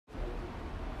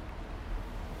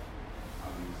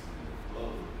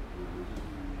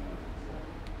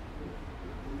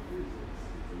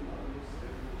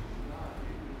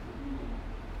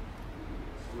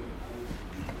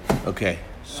Okay,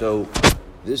 so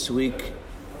this week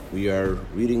we are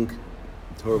reading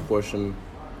the Torah portion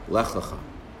Lecha.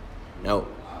 Now,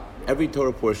 every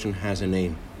Torah portion has a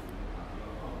name,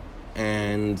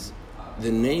 and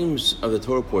the names of the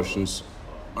Torah portions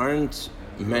aren't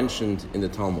mentioned in the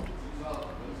Talmud.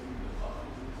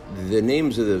 The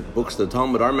names of the books of the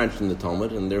Talmud are mentioned in the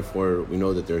Talmud, and therefore we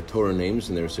know that they're Torah names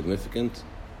and they're significant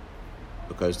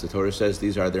because the Torah says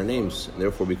these are their names, and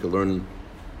therefore we could learn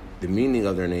the meaning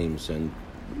of their names. And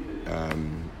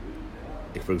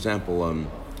like for example,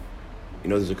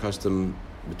 there's a custom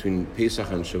between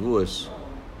Pesach and Shavuos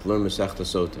to learn Masechta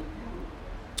Sota,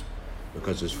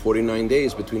 because there's 49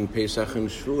 days between Pesach and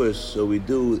Shavuos, so we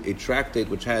do a tractate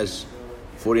which has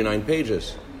 49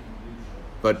 pages.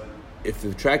 But if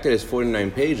the tractate has 49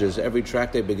 pages, every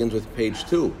tractate begins with page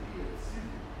 2.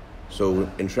 So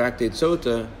in Tractate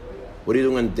Sota, what are you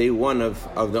doing on day 1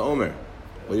 of the Omer?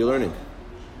 What are you learning?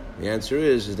 The answer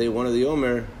is day 1 of the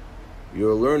Omer,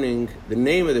 you're learning the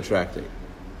name of the tractate.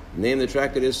 The name of the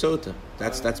tractate is Sota.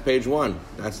 That's page 1.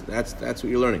 That's what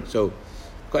you're learning. So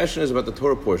the question is about the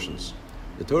Torah portions.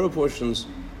 The Torah portions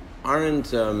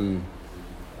aren't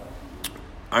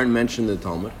mentioned in the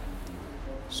Talmud.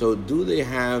 So do they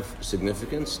have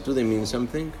significance? Do they mean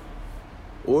something?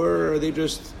 Or are they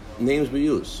just names we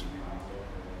use?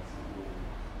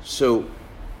 So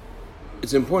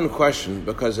it's an important question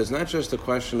because it's not just a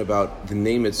question about the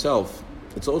name itself.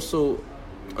 It's also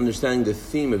understanding the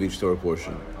theme of each Torah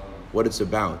portion, what it's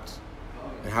about,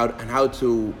 and how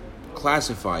to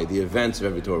classify the events of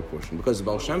every Torah portion. Because the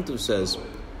Baal Shem Tov says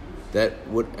that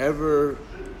whatever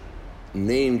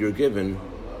name you're given,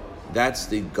 that's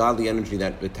the godly energy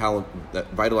that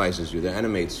vitalizes you, that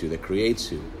animates you, that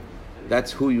creates you.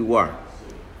 That's who you are.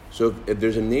 So if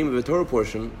there's a name of a Torah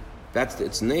portion, that's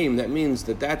its name. That means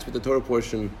that's what the Torah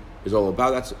portion is all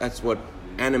about. That's what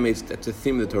animates. That's the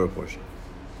theme of the Torah portion.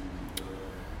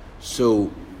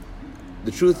 So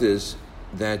the truth is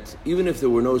that even if there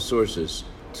were no sources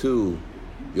to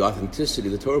the authenticity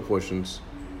of the Torah portions,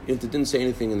 if it didn't say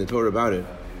anything in the Torah about it,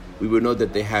 we would know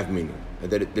that they have meaning,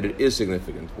 that it is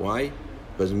significant. Why?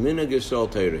 Because minhag Yisrael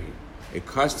Torah, a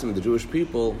custom of the Jewish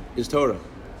people is Torah.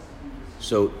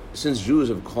 So since Jews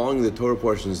have calling the Torah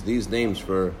portions these names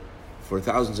for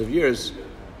thousands of years,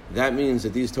 that means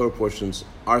that these Torah portions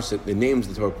the names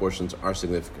of the Torah portions are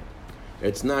significant.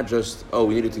 It's not just,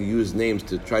 we needed to use names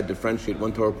to try to differentiate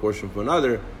one Torah portion from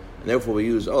another, and therefore we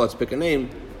use, let's pick a name,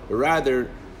 but rather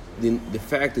the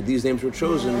fact that these names were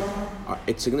chosen,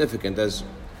 it's significant. As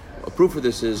a proof of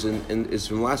this is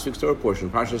from last week's Torah portion,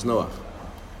 Parshat Noach.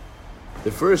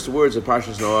 The first words of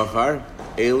Parshat Noach are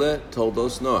Ele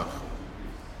Toldos Noach,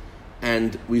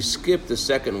 and we skip the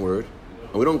second word,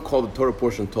 and we don't call the Torah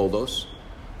portion Toldos,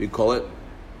 we call it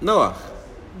Noach.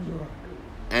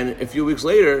 And a few weeks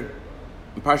later,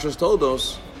 in Parshat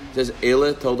Toldos, it says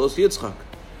Ele Toldos Yitzchak,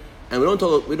 and we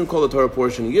don't call the Torah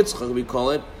portion Yitzchak, we call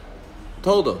it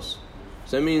Toldos.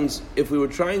 So that means if we were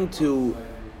trying to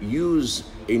use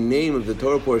a name of the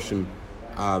Torah portion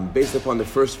based upon the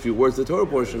first few words of the Torah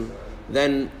portion,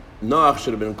 then Noach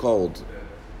should have been called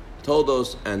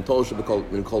Toldos, and Toldos should have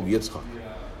been called Yitzchak.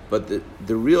 But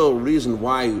the real reason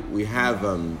why we have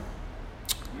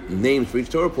names for each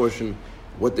Torah portion,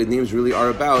 what the names really are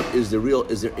about, is their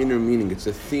inner meaning. It's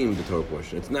the theme of the Torah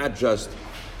portion. It's not just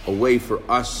a way for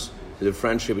us to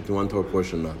differentiate between one Torah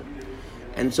portion and another.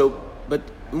 And so, but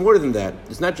more than that,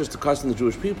 it's not just the custom of the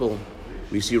Jewish people.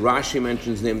 We see Rashi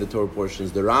mentions the name of the Torah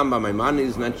portions. The Rambam,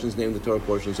 Maimonides mentions the name of the Torah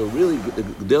portions. So really, the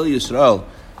Gedolei Yisrael,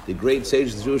 the great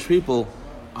sages of the Jewish people,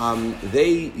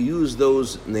 they use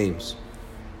those names.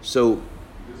 So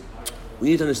we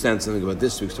need to understand something about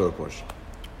this week's Torah portion.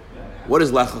 What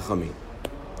does Lecha mean?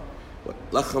 What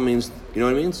Lecha means, you know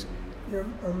what it means?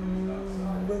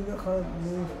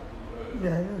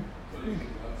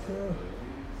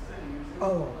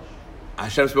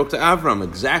 Hashem spoke to Avram,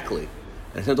 exactly.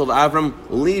 And Hashem told Avram,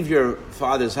 leave your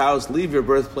father's house, leave your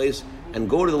birthplace, and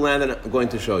go to the land that I'm going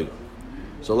to show you.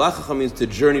 So Lecha means to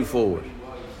journey forward.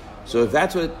 So if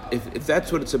that's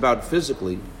what it's about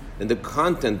physically, then the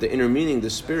content, the inner meaning, the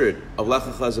spirit of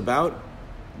Lecha is about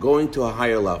going to a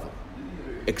higher level,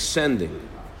 extending,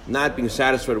 not being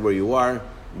satisfied where you are,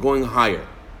 going higher.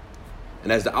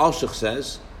 And as the Alshich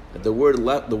says, that the words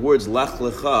Lech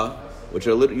Lecha, which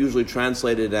are usually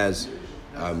translated as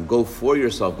go for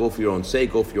yourself, go for your own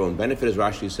sake, go for your own benefit, as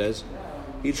Rashi says,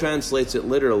 he translates it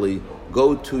literally,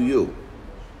 go to you.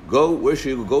 Go, where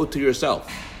should you go? To yourself.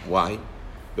 Why?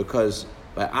 Because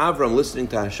by Avram listening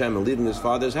to Hashem and leaving his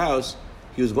father's house,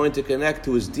 he was going to connect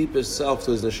to his deepest self,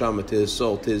 to his neshama, to his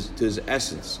soul, to his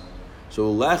essence. So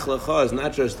Lech Lecha is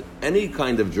not just any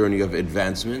kind of journey of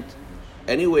advancement,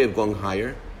 any way of going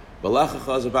higher, but Lech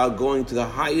Lecha is about going to the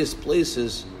highest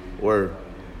places, or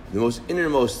the most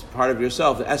innermost part of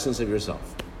yourself, the essence of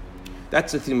yourself.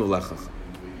 That's the theme of Lech Lecha.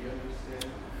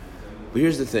 But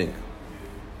here's the thing.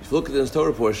 If you look at this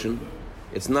Torah portion,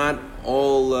 it's not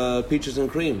all peaches and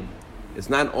cream. It's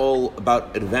not all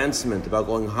about advancement, about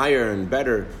going higher and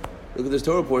better. Look at this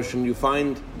Torah portion, you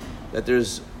find that there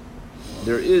is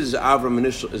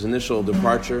Avram's initial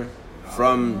departure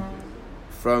from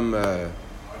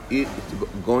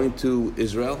going to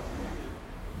Israel.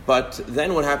 But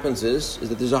then what happens is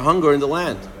that there's a hunger in the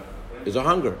land. There's a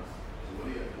hunger.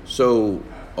 So,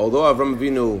 although Avram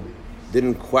Avinu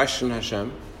didn't question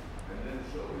Hashem,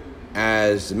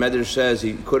 as the Medrash says,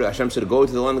 Hashem said, go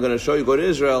to the land I'm going to show you, go to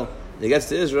Israel. And he gets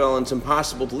to Israel and it's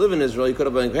impossible to live in Israel. He could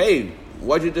have been like, hey,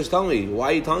 why'd you just tell me? Why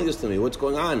are you telling this to me? What's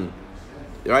going on?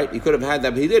 Right? He could have had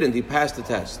that, but he didn't. He passed the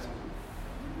test.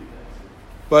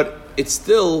 But it's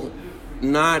still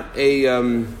not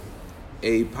a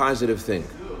positive thing,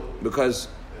 because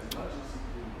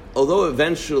although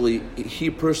eventually he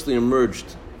personally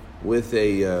emerged with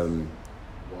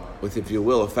if you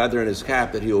will, a feather in his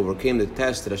cap, that he overcame the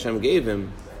test that Hashem gave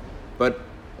him, but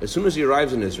as soon as he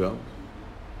arrives in Israel,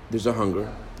 there's a hunger,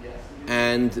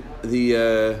 and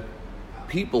the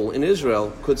people in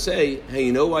Israel could say, hey,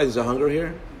 you know why there's a hunger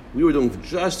here? We were doing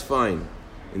just fine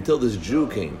until this Jew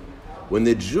came. When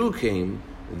the Jew came,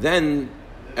 then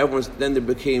there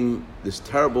became this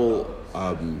terrible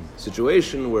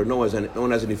situation where no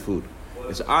one has any food.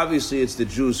 It's the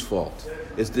Jew's fault.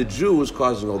 It's the Jew who's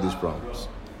causing all these problems.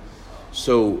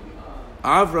 So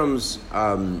Avram's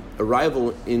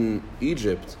arrival in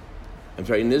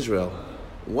Israel,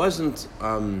 wasn't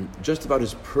just about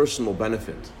his personal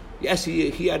benefit. Yes, he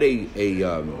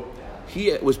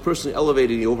was personally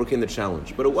elevated and he overcame the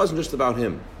challenge, but it wasn't just about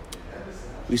him.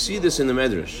 We see this in the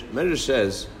Medrash. Medrash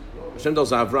says, Hashem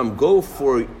tells Avram,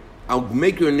 I'll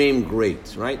make your name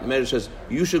great, right? Medrash says,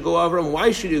 you should go, Avram.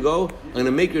 Why should you go? I'm going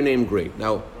to make your name great.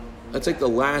 Now, that's like the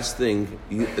last thing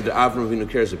that Avram Avinu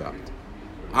cares about.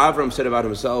 Avram said about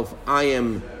himself, I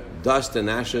am dust and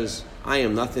ashes, I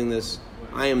am nothingness,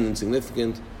 I am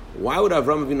insignificant. Why would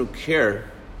Avram Avinu care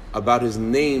about his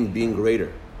name being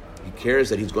greater? He cares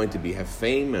that he's going to have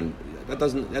fame, and that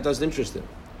doesn't interest him.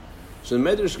 So the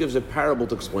Medrash gives a parable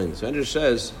to explain this. The Medrash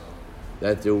says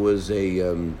that there was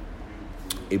a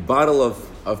bottle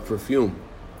of perfume,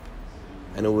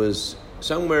 and it was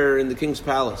somewhere in the king's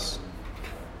palace.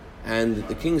 And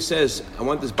the king says, I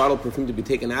want this bottle of perfume to be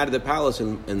taken out of the palace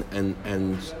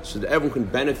and so that everyone can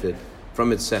benefit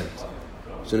from its scent.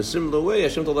 So in a similar way,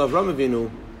 Hashem told Avram Avinu,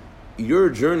 your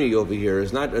journey over here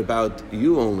is not about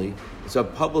you only, it's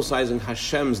about publicizing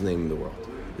Hashem's name in the world.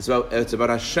 It's about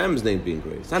Hashem's name being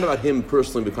great. It's not about him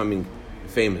personally becoming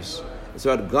famous. It's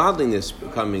about godliness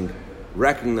becoming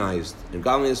recognized and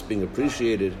godliness being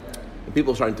appreciated and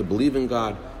people starting to believe in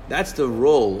God. That's the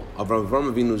role of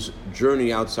Avram Avinu's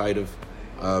journey outside of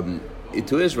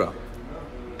to Israel.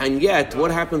 And yet, what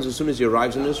happens as soon as he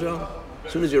arrives in Israel?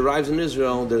 As soon as he arrives in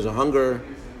Israel, there's a hunger,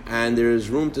 and there's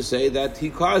room to say that he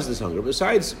caused this hunger.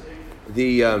 Besides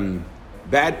the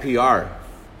bad PR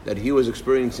that he was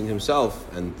experiencing himself,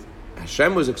 and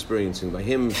Hashem was experiencing by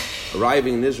him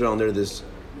arriving in Israel, and it's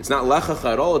not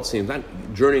lechacha at all, it seems, not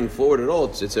journeying forward at all,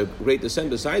 it's a great descent.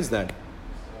 Besides that,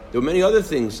 there were many other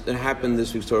things that happened in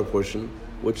this week's Torah portion,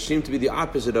 which seem to be the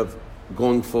opposite of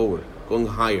going forward, going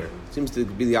higher. It seems to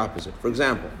be the opposite. For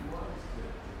example,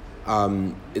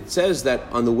 it says that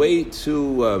on the way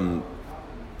to, when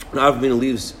Avram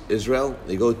leaves Israel,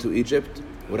 they go to Egypt,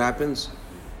 what happens?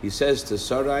 He says to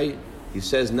Sarai,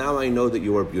 now I know that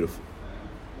you are beautiful.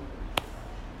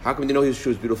 How come they know she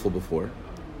was beautiful before?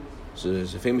 So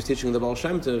there's a famous teaching of the Baal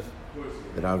Shem Tov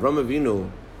that Avram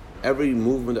Avinu, every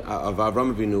movement of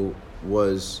Avram Avinu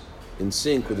was in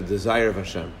sync with the desire of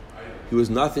Hashem. He was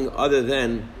nothing other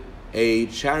than a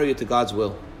chariot to God's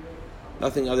will.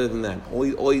 Nothing other than that.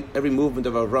 Every movement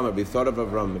of Avram, every thought of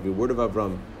Avram, every word of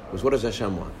Avram was, what does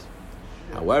Hashem want?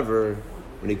 However,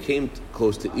 when he came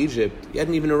close to Egypt, he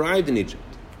hadn't even arrived in Egypt,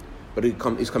 but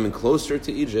he's coming closer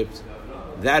to Egypt.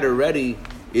 That already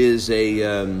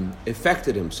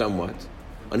affected him somewhat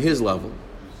on his level.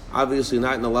 Obviously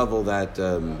not in the level that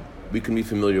we can be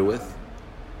familiar with,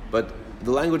 but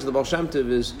the language of the Baal Shem Tov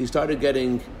is he started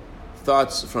getting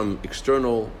thoughts from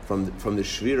external, from the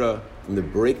shvira, from the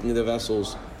breaking of the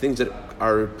vessels, things that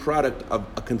are a product of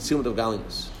a concealment of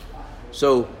godliness.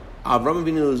 So Avram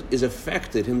Avinu is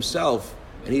affected himself,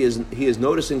 and he is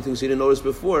noticing things he didn't notice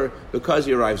before because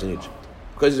he arrives in Egypt,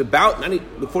 because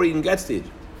before he even gets to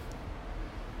Egypt.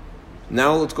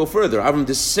 Now let's go further. Avram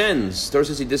descends. Torah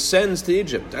says he descends to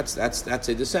Egypt. That's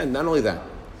a descent. Not only that,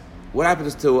 what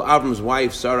happens to Avram's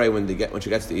wife Sarai when she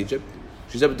gets to Egypt?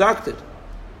 She's abducted.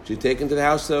 She's taken to the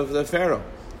house of the Pharaoh.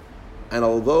 And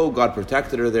although God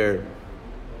protected her there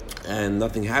and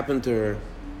nothing happened to her,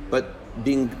 but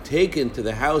being taken to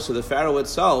the house of the Pharaoh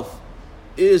itself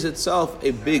is itself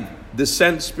a big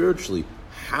descent spiritually.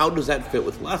 How does that fit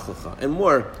with Lecha? And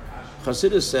more,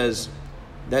 Chassidic says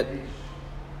that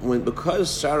because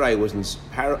Sarai was in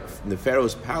the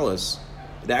Pharaoh's palace,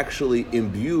 it actually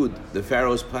imbued the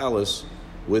Pharaoh's palace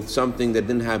with something that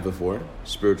didn't have before,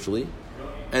 spiritually,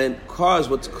 and it caused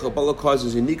what Kabbalah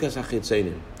causes unikas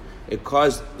hachitzenim. It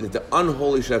caused that the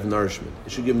unholy should have nourishment.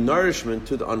 It should give nourishment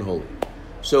to the unholy.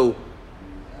 So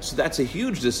that's a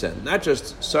huge descent. Not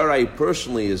just Sarai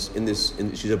personally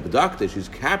she's abducted, she's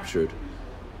captured,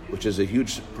 which is a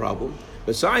huge problem.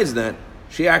 Besides that,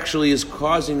 she actually is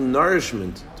causing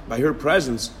nourishment by her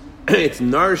presence. It's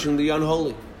nourishing the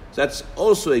unholy. So that's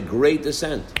also a great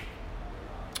descent.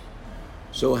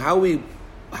 So how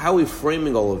are we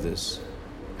framing all of this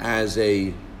as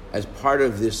part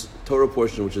of this Torah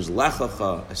portion, which is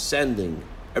Lecha, ascending,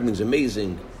 everything's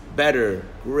amazing, better,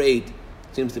 great?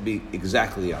 Seems to be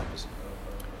exactly the opposite.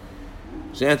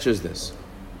 So the answer is this.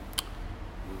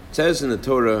 It says in the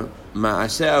Torah,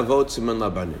 Ma'aseh avot siman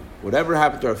labanim. Whatever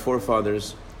happened to our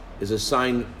forefathers is a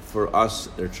sign for us,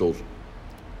 their children.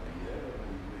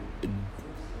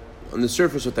 On the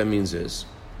surface, what that means is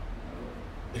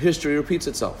history repeats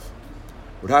itself.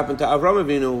 What happened to Avraham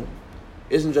Avinu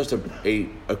isn't just a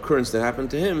occurrence that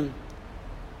happened to him,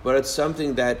 but it's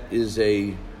something that is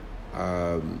a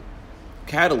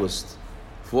catalyst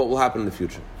for what will happen in the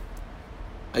future.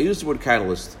 I use the word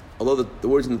catalyst, although the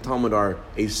words in the Talmud are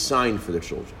a sign for the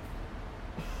children.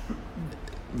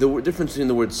 The difference between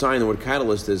the word sign and the word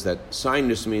catalyst is that sign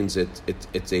just means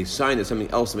it's a sign that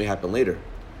something else may happen later.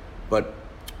 But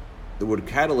the word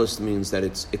catalyst means that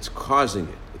it's causing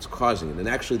it. It's causing it. And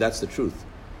actually that's the truth.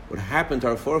 What happened to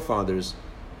our forefathers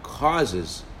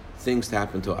causes things to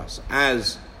happen to us.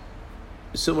 As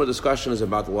a similar discussion is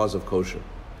about the laws of kosher.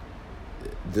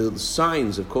 The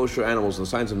signs of kosher animals and the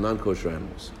signs of non-kosher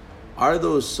animals. Are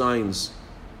those signs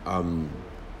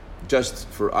just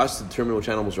for us to determine which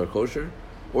animals are kosher?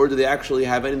 Or do they actually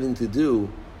have anything to do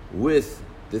with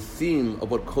the theme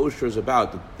of what kosher is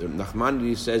about? The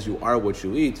Nachmanides says you are what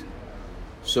you eat.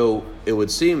 So it would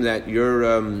seem that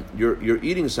you're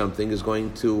eating something is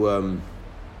going to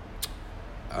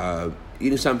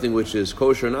eating something which is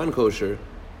kosher or non-kosher.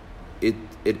 It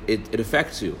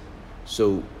affects you.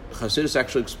 So Chassidus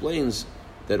actually explains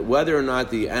that whether or not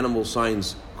the animal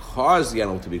signs cause the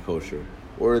animal to be kosher,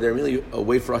 or they're merely a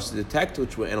way for us to detect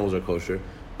which animals are kosher,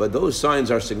 but those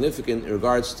signs are significant in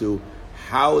regards to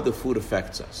how the food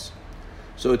affects us.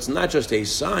 So it's not just a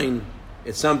sign,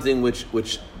 it's something which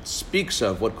speaks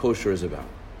of what kosher is about.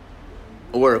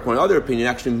 Or, according to other opinion, it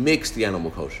actually makes the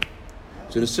animal kosher.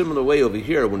 So in a similar way over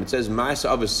here, when it says Ma'asa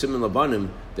Avos Siman Labanim,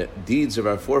 that deeds of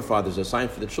our forefathers are a sign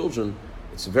for the children,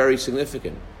 it's very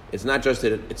significant. It's not just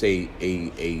that it's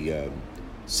a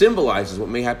symbolizes what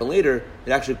may happen later,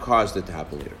 it actually caused it to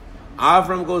happen later.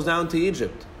 Avram goes down to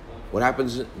Egypt. What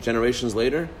happens generations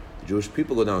later? The Jewish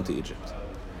people go down to Egypt.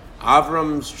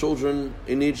 Avram's children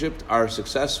in Egypt are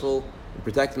successful in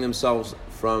protecting themselves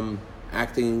from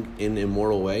acting in an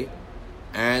immoral way.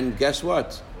 And guess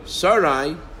what?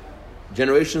 Sarai,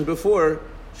 generations before,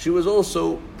 she was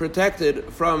also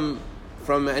protected from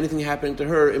anything happening to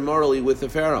her immorally with the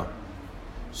Pharaoh.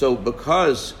 So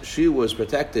because she was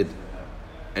protected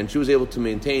and she was able to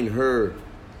maintain her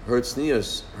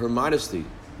tznius, her modesty,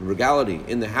 regality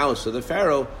in the house of the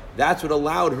Pharaoh, that's what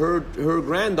allowed her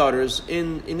granddaughters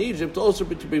in Egypt also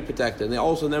to be protected. And they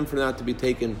also them for not to be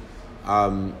taken,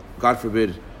 God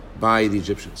forbid, by the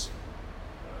Egyptians.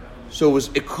 So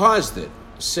it caused it.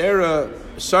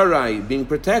 Sarai being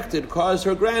protected caused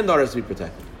her granddaughters to be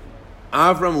protected.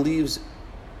 Avram leaves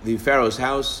the Pharaoh's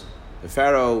house. The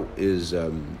Pharaoh is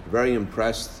very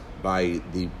impressed by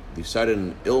the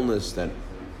sudden illness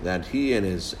that he and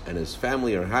his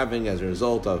family are having as a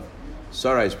result of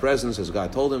Sarai's presence, as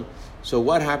God told him. So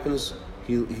what happens?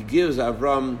 He gives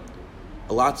Avram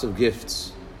lots of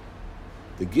gifts.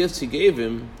 The gifts he gave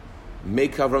him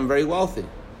make Avram very wealthy.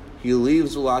 He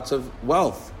leaves with lots of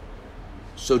wealth.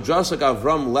 So just like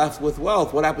Avram left with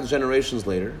wealth, what happens generations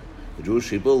later? The Jewish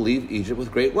people leave Egypt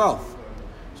with great wealth.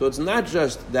 So it's not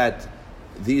just that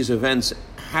these events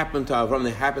happen to Avram,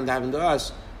 they happen to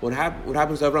us. What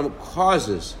happens to Avram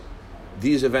causes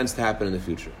these events to happen in the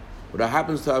future. What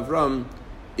happens to Avram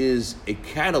is a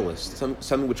catalyst,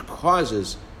 something which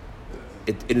causes,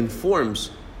 it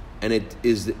informs and it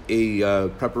is a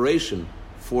preparation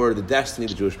for the destiny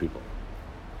of the Jewish people.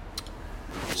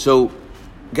 So,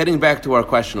 getting back to our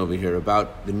question over here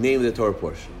about the name of the Torah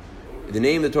portion. The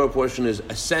name of the Torah portion is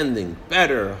ascending,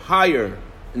 better, higher,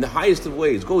 in the highest of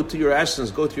ways. Go to your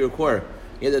essence, go to your core.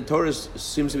 Yet the Torah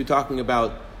seems to be talking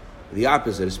about the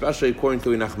opposite, especially according to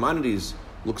Nachmanides,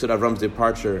 looks at Avram's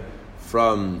departure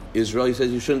from Israel. He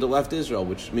says you shouldn't have left Israel,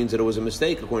 which means that it was a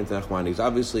mistake according to Nachmanides.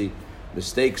 Obviously,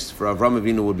 mistakes for Avram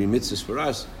Avinu would be mitzvahs for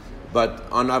us, but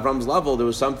on Avram's level, there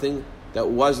was something that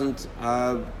wasn't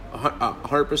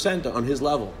 100% on his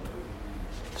level.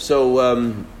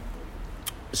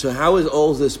 So how is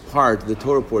all this part, the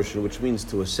Torah portion, which means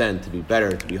to ascend, to be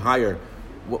better, to be higher,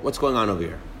 what's going on over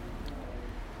here?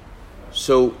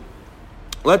 So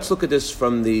let's look at this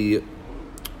from the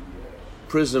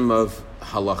prism of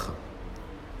halacha.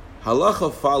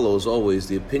 Halacha follows always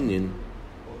the opinion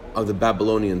of the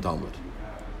Babylonian Talmud.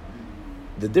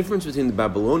 The difference between the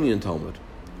Babylonian Talmud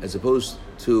as opposed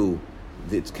to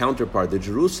its counterpart, the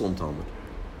Jerusalem Talmud,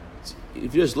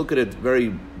 if you just look at it very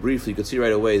briefly, you can see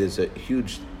right away there's a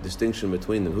huge distinction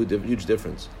between them, huge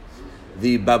difference.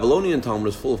 The Babylonian Talmud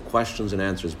is full of questions and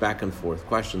answers, back and forth,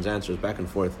 questions, answers, back and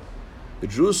forth. The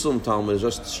Jerusalem Talmud is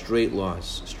just straight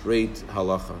laws, straight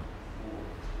halacha.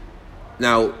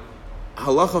 Now,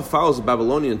 halacha follows the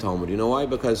Babylonian Talmud. You know why?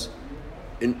 Because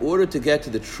in order to get to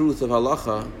the truth of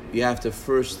halacha, you have to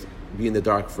first be in the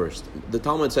dark first. The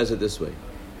Talmud says it this way: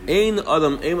 Ein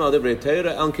adam ema divrei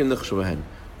Torah elkim nechshavehen.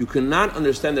 You cannot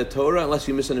understand the Torah unless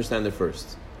you misunderstand it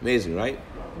first. Amazing, right?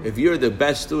 If you're the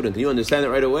best student and you understand it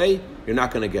right away, you're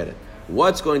not going to get it.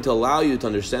 What's going to allow you to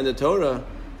understand the Torah?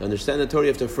 To understand the Torah, you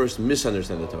have to first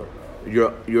misunderstand the Torah.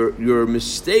 Your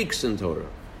mistakes in Torah,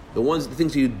 the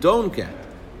things you don't get,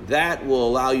 that will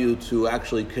allow you to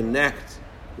actually connect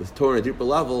with Torah at a deeper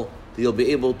level, that you'll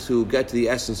be able to get to the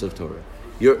essence of Torah.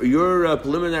 Your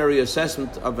preliminary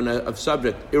assessment of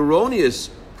subject, erroneous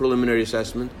preliminary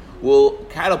assessment, will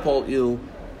catapult you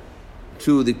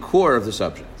to the core of the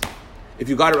subject. If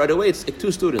you got it right away, it's like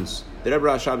two students. The Rebbe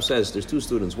Rashab says there's two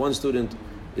students. One student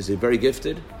is very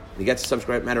gifted, and he gets the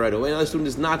subject matter right away. Another student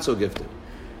is not so gifted,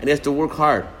 and he has to work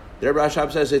hard. The Rebbe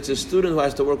Rashab says it's a student who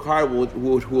has to work hard,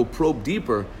 who will probe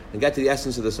deeper and get to the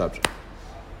essence of the subject.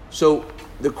 So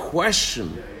the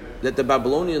question that the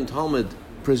Babylonian Talmud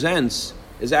presents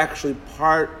is actually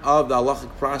part of the halachic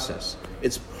process.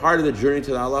 It's part of the journey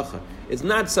to the halacha. It's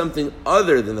not something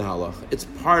other than the halacha. It's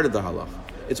part of the halacha.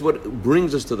 It's what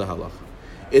brings us to the halacha.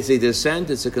 It's a descent,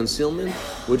 it's a concealment,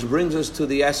 which brings us to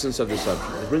the essence of the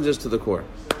subject. It brings us to the core.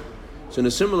 So in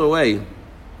a similar way,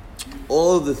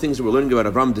 all of the things that we're learning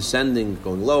about Avram descending,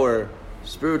 going lower,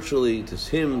 spiritually, to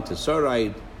him, to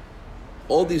Sarai,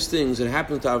 all these things that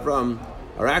happen to Avram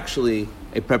are actually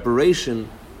a preparation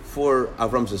for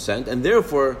Avram's ascent, and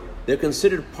therefore they're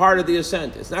considered part of the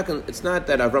ascent. It's not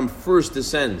that Avram first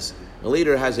descends and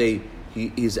later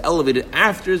he's elevated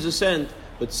after his ascent,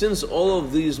 but since all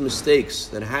of these mistakes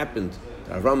that happened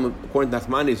to Avram, according to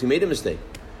Nachmanides, he made a mistake.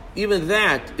 Even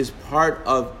that is part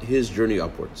of his journey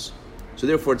upwards. So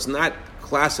therefore it's not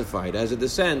classified as a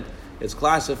descent, it's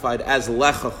classified as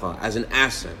Lecha, as an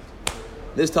ascent.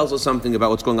 This tells us something about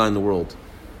what's going on in the world.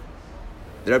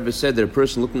 The Rebbe said that a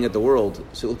person looking at the world,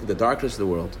 so look at the darkness of the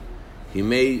world, he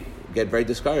may get very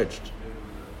discouraged.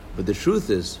 But the truth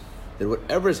is that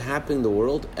whatever is happening in the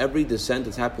world, every descent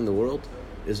that's happening in the world,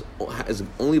 is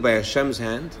only by Hashem's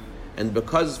hand, and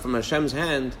because it's from Hashem's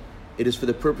hand, it is for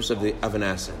the purpose of an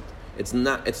ascent. It's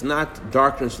not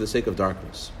darkness for the sake of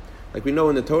darkness. Like we know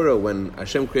in the Torah, when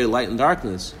Hashem created light and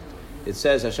darkness, it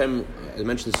says Hashem, I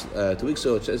mentioned this 2 weeks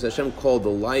ago, it says Hashem called the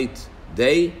light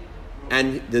day,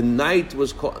 and the night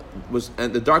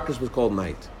and the darkness was called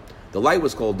night. The light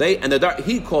was called day, and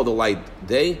he called the light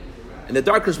day, and the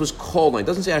darkness was called night. It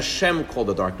doesn't say Hashem called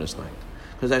the darkness night,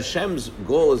 because Hashem's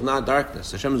goal is not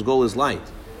darkness. Hashem's goal is light,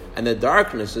 and the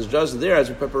darkness is just there as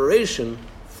a preparation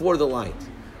for the light.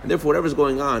 And therefore, whatever's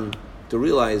going on, to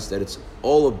realize that it's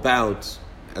all about,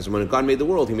 as when God made the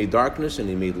world, He made darkness and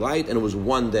He made light, and it was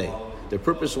one day. The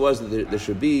purpose was that there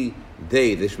should be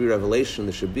day, there should be revelation,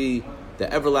 there should be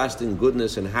the everlasting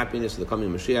goodness and happiness of the coming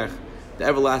Mashiach, the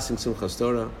everlasting Simchas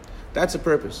Torah. That's the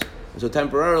purpose. And so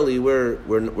temporarily we're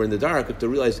in the dark to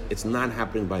realize it's not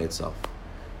happening by itself.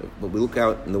 But we look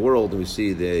out in the world and we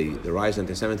see the rise of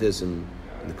anti-Semitism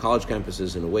in the college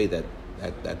campuses in a way that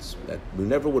we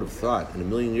never would have thought in a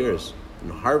million years. In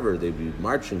Harvard, they'd be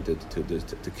marching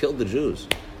to kill the Jews,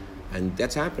 and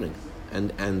that's happening.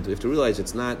 And we have to realize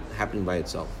it's not happening by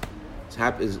itself.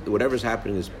 Whatever's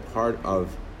happening is part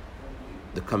of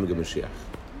the coming of Mashiach,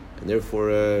 and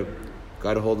therefore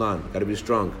Got to hold on. Got to be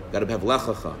strong. Got to have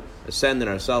Lecha, ascend in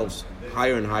ourselves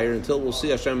higher and higher until we'll see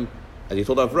Hashem, as He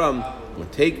told Avram, I'm going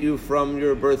to take you from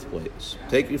your birthplace,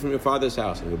 take you from your father's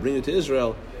house, and we'll bring you to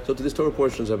Israel. So to this Torah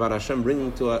portion is about Hashem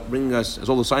bringing us, as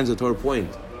all the signs of the Torah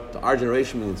point, to our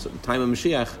generation, means the time of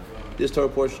Mashiach. This Torah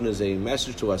portion is a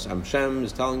message to us. Hashem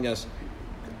is telling us,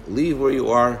 leave where you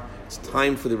are. It's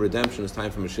time for the redemption. It's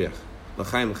time for Mashiach.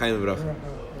 L'chaim, l'chaim, v'bracha.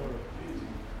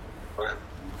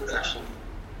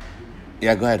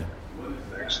 Yeah, go ahead.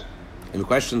 Any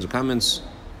questions or comments?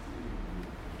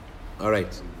 All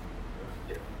right.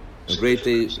 A great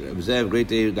day, Zev. Great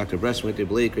day, Dr. Bress. Great day,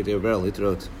 Blake. Great day,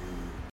 Beryl.